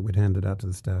handbook that we'd handed out to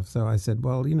the staff. So I said,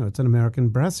 well, it's an American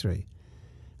brasserie.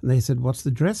 And they said, what's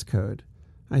the dress code?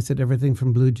 I said, everything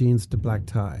from blue jeans to black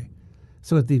tie.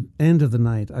 So at the end of the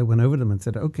night, I went over to them and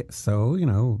said, okay, so,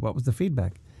 what was the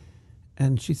feedback?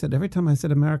 And she said, every time I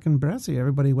said American brasserie,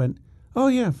 everybody went, Oh,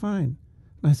 yeah, fine.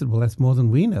 And I said, well, that's more than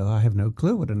we know. I have no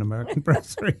clue what an American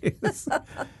brasserie is.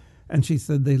 And she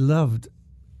said they loved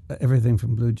everything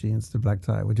from blue jeans to black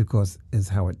tie, which, of course, is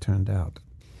how it turned out.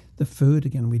 The food,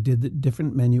 again, we did the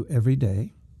different menu every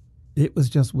day. It was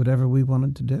just whatever we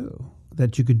wanted to do,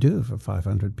 that you could do for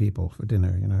 500 people for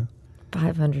dinner,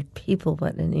 500 people,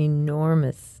 what an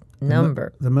enormous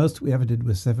number. The most we ever did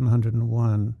was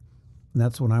 701, and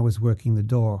that's when I was working the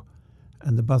door.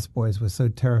 And the busboys were so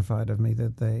terrified of me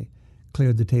that they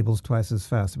cleared the tables twice as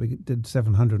fast. We did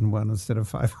 701 instead of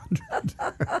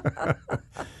 500.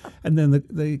 And then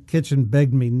the kitchen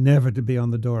begged me never to be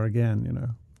on the door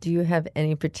again, Do you have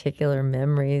any particular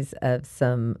memories of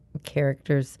some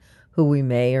characters who we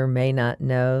may or may not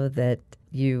know that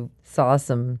you saw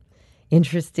some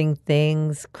interesting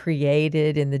things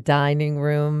created in the dining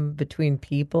room between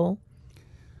people?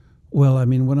 Well, I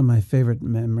mean, one of my favorite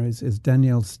memories is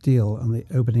Danielle Steele on the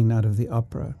opening night of the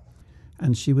opera.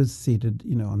 And she was seated,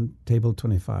 on table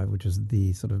 25, which is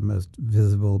the sort of most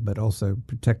visible but also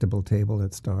protectable table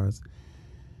at Stars.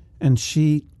 And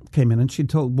she came in and she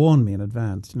warned me in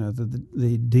advance, that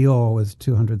the Dior was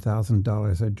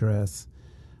 $200,000 a dress.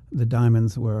 The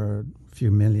diamonds were a few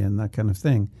million, that kind of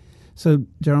thing. So,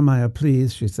 Jeremiah,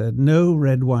 please, she said, no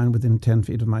red wine within 10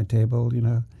 feet of my table,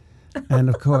 And,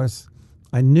 of course,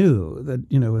 I knew that,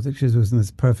 she was in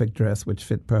this perfect dress, which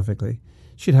fit perfectly.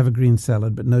 She'd have a green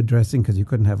salad, but no dressing because you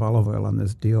couldn't have olive oil on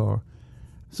this Dior.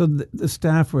 So the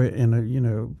staff were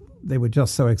they were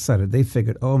just so excited. They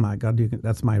figured, oh, my God,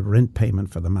 that's my rent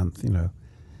payment for the month,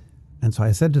 And so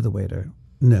I said to the waiter,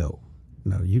 no,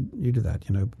 you do that,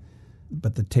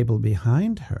 But the table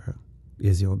behind her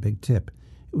is your big tip.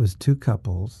 It was two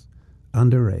couples,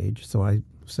 underage, so I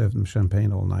served them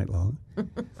champagne all night long,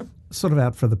 sort of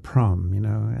out for the prom,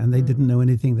 and they didn't know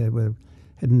anything. They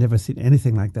had never seen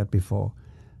anything like that before.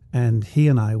 And he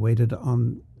and I waited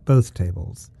on both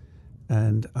tables.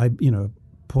 And I,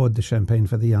 poured the champagne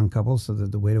for the young couple so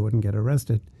that the waiter wouldn't get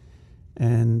arrested.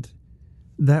 And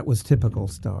that was typical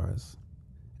Stars.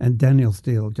 And Danielle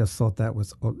Steele just thought that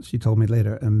was, she told me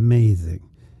later, amazing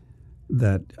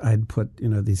that I'd put,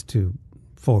 these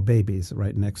four babies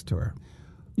right next to her.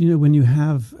 When you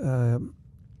have a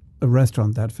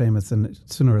restaurant that famous, then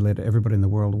sooner or later everybody in the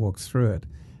world walks through it.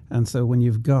 And so when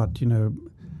you've got,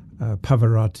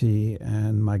 Pavarotti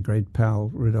and my great pal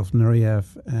Rudolf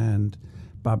Nureyev and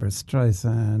Barbara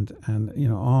Streisand and,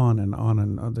 on and on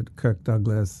and Kirk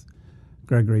Douglas,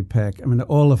 Gregory Peck,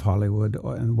 all of Hollywood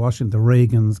and Washington, the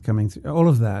Reagans coming through, all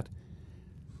of that,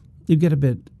 you get a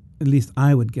bit, at least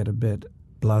I would get a bit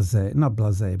blasé, not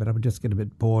blasé, but I would just get a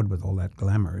bit bored with all that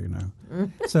glamour,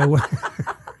 So...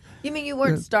 You mean you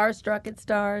weren't starstruck at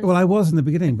Stars? Well, I was in the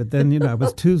beginning, but then, I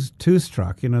was too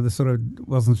struck, the sort of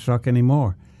wasn't struck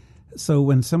anymore. So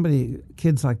when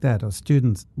kids like that or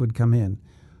students would come in,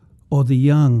 or the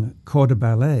young corps de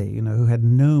ballet, who had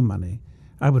no money,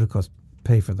 I would, of course,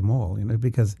 pay for them all,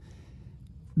 because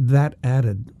that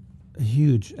added a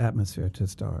huge atmosphere to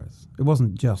Stars. It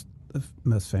wasn't just the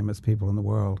most famous people in the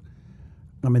world.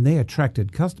 They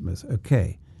attracted customers,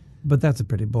 okay, but that's a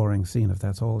pretty boring scene if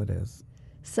that's all it is.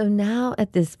 So now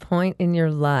at this point in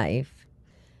your life,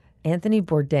 Anthony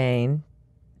Bourdain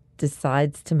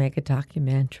decides to make a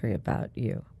documentary about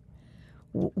you.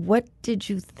 What did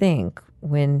you think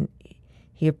when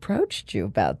he approached you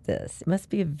about this? It must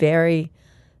be a very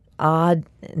odd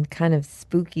and kind of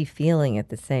spooky feeling at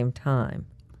the same time.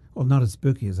 Well, not as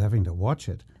spooky as having to watch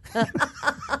it.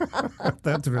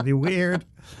 That's really weird.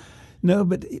 No,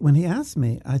 but when he asked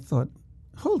me, I thought,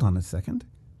 hold on a second.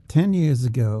 10 years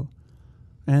ago,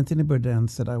 Anthony Bourdain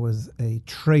said I was a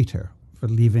traitor for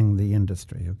leaving the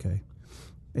industry, okay?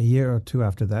 A year or two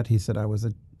after that, he said I was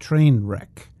a train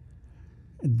wreck.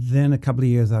 Then a couple of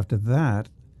years after that,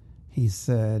 he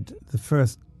said the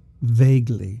first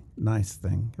vaguely nice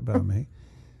thing about me.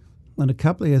 And a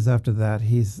couple of years after that,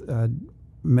 he's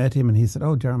met him and he said,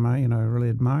 oh, Jeremiah, I really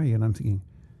admire you. And I'm thinking,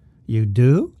 you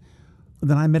do?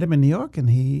 Then I met him in New York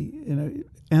and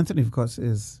Anthony, of course,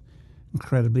 is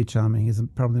incredibly charming. He's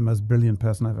probably the most brilliant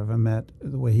person I've ever met,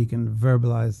 the way he can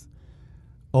verbalize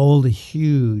all the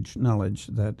huge knowledge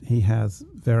that he has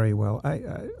very well. I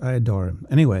adore him.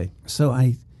 Anyway, so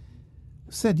I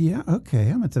said, yeah,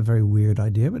 okay, it's a very weird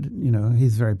idea, but,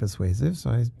 he's very persuasive. So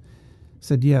I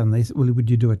said, yeah, and they said, well, would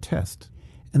you do a test?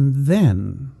 And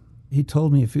then he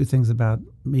told me a few things about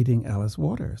meeting Alice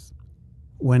Waters.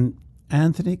 When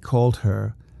Anthony called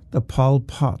her the Pol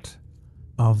Pot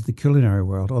of the culinary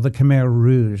world, or the Khmer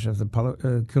Rouge of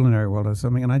the culinary world or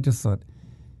something, and I just thought,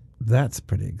 that's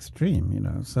pretty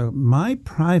extreme, So my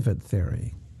private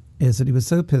theory is that he was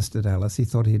so pissed at Alice, he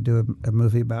thought he'd do a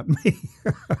movie about me.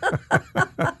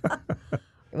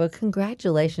 Well,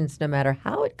 congratulations, no matter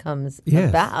how it comes Yes.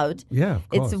 about. Yeah, of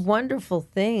It's a course. wonderful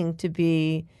thing to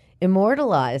be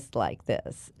immortalized like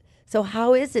this. So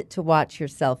how is it to watch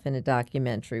yourself in a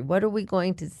documentary? What are we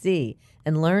going to see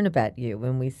and learn about you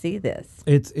when we see this?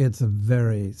 It's a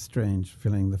very strange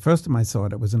feeling. The first time I saw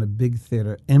it, it was in a big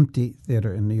theater, empty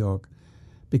theater in New York,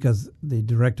 because the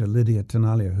director, Lydia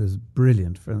Tenalia, who's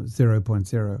brilliant from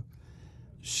 0.0,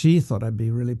 she thought I'd be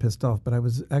really pissed off, but I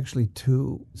was actually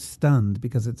too stunned,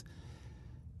 because it's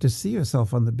to see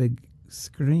yourself on the big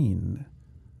screen,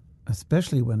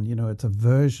 especially when, it's a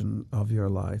version of your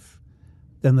life.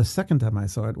 Then the second time I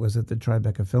saw it was at the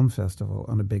Tribeca Film Festival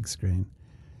on a big screen.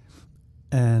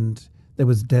 And there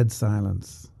was dead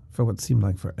silence for what seemed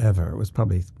like forever. It was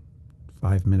probably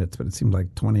 5 minutes, but it seemed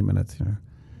like 20 minutes, And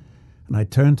I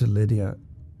turned to Lydia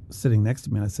sitting next to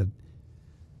me and I said,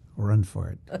 "Run for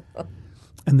it."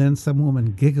 And then some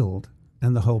woman giggled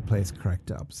and the whole place cracked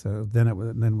up. So then it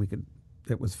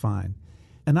was fine.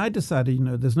 And I decided,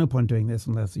 there's no point doing this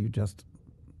unless you just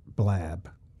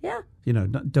blab. Yeah.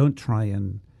 Don't try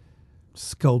and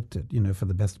sculpt it, for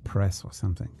the best press or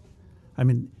something. I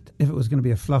mean, if it was going to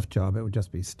be a fluff job, it would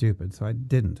just be stupid. So I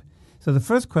didn't. So the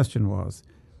first question was,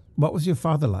 what was your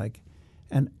father like?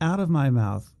 And out of my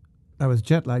mouth, I was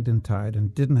jet-lagged and tired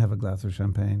and didn't have a glass of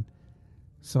champagne.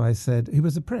 So I said, he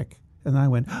was a prick. And I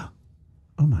went,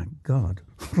 oh my God,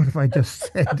 what have I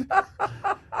just said?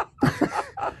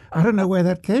 I don't know where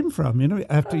that came from,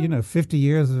 after, 50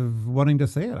 years of wanting to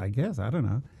say it, I guess. I don't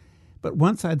know. But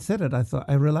once I'd said it,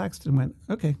 I relaxed and went,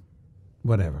 okay,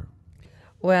 whatever.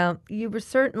 Well, you were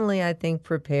certainly, I think,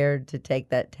 prepared to take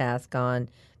that task on,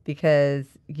 because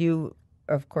you,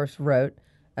 of course, wrote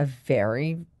a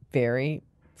very, very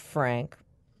frank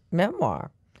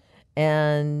memoir.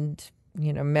 And,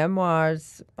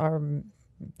 memoirs are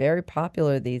very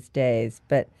popular these days,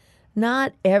 but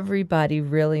not everybody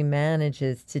really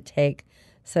manages to take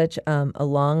such a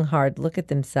long, hard look at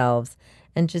themselves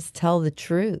and just tell the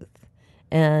truth.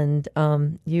 And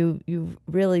you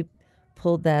really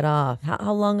pulled that off.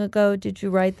 How long ago did you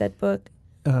write that book?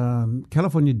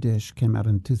 California Dish came out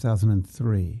in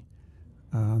 2003.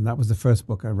 That was the first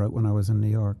book I wrote when I was in New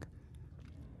York.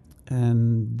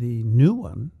 And the new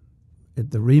one,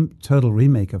 the total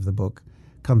remake of the book,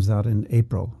 comes out in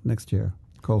April next year,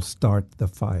 called Start the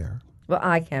Fire. Well,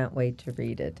 I can't wait to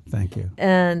read it. Thank you.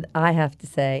 And I have to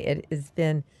say, it has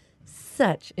been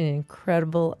such an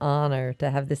incredible honor to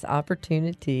have this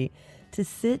opportunity to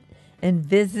sit and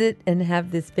visit and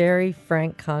have this very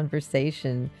frank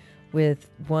conversation with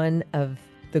one of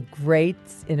the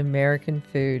greats in American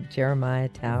food, Jeremiah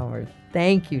Tower.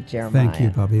 Thank you, Jeremiah. Thank you,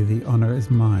 Bobby. The honor is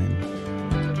mine.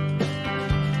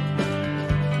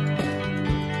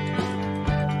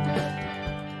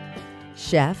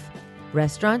 Chef,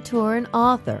 restaurateur, and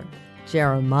author,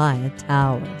 Jeremiah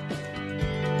Tower.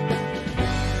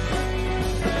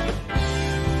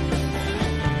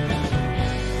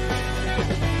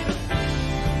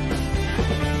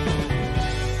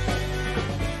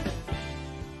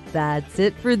 That's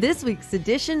it for this week's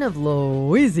edition of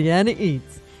Louisiana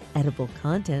Eats, edible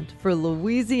content for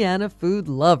Louisiana food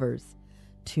lovers.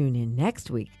 Tune in next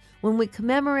week when we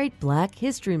commemorate Black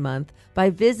History Month by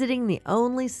visiting the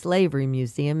only slavery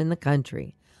museum in the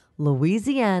country,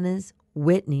 Louisiana's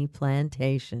Whitney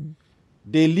Plantation.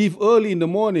 They leave early in the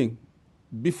morning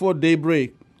before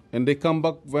daybreak, and they come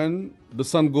back when the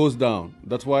sun goes down.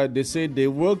 That's why they say they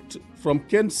worked from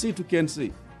Kensi to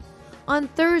Kensi. On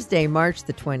Thursday, March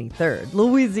the 23rd,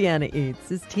 Louisiana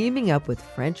Eats is teaming up with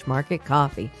French Market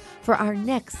Coffee for our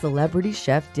next celebrity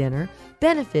chef dinner,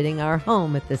 benefiting our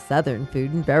home at the Southern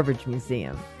Food and Beverage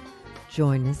Museum.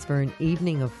 Join us for an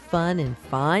evening of fun and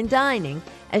fine dining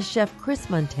as Chef Chris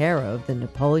Montero of the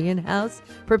Napoleon House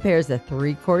prepares a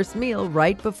 3-course meal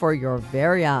right before your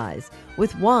very eyes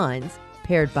with wines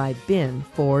paired by Bin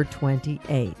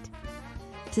 428.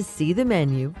 To see the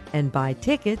menu and buy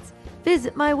tickets,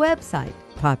 visit my website,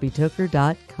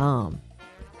 poppytooker.com.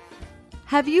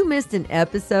 Have you missed an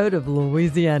episode of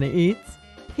Louisiana Eats?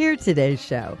 Hear today's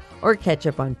show or catch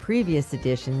up on previous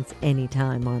editions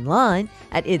anytime online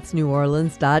at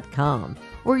itsneworleans.com,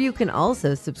 where you can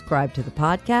also subscribe to the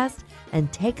podcast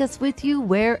and take us with you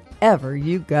wherever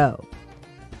you go.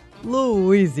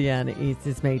 Louisiana Eats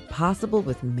is made possible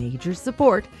with major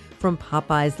support from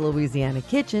Popeye's Louisiana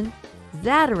Kitchen,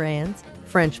 Zatarain's,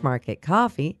 French Market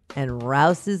Coffee, and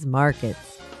Rouse's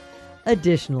Markets.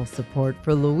 Additional support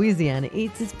for Louisiana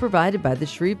Eats is provided by the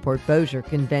Shreveport-Bossier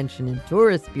Convention and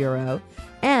Tourist Bureau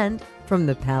and from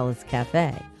the Palace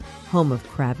Cafe, home of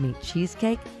crab meat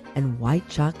cheesecake and white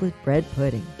chocolate bread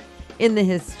pudding in the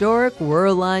historic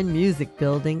Whirline Music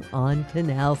Building on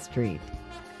Canal Street.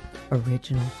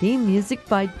 Original theme music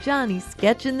by Johnny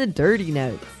Sketch and the Dirty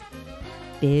Notes.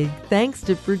 Big thanks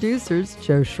to producers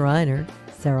Joe Schreiner,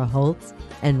 Sarah Holtz,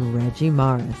 and Reggie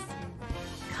Morris.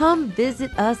 Come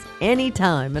visit us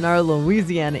anytime in our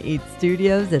Louisiana Eats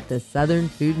studios at the Southern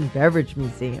Food and Beverage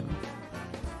Museum.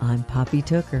 I'm Poppy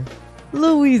Tooker.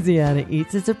 Louisiana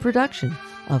Eats is a production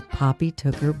of Poppy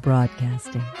Tooker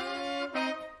Broadcasting.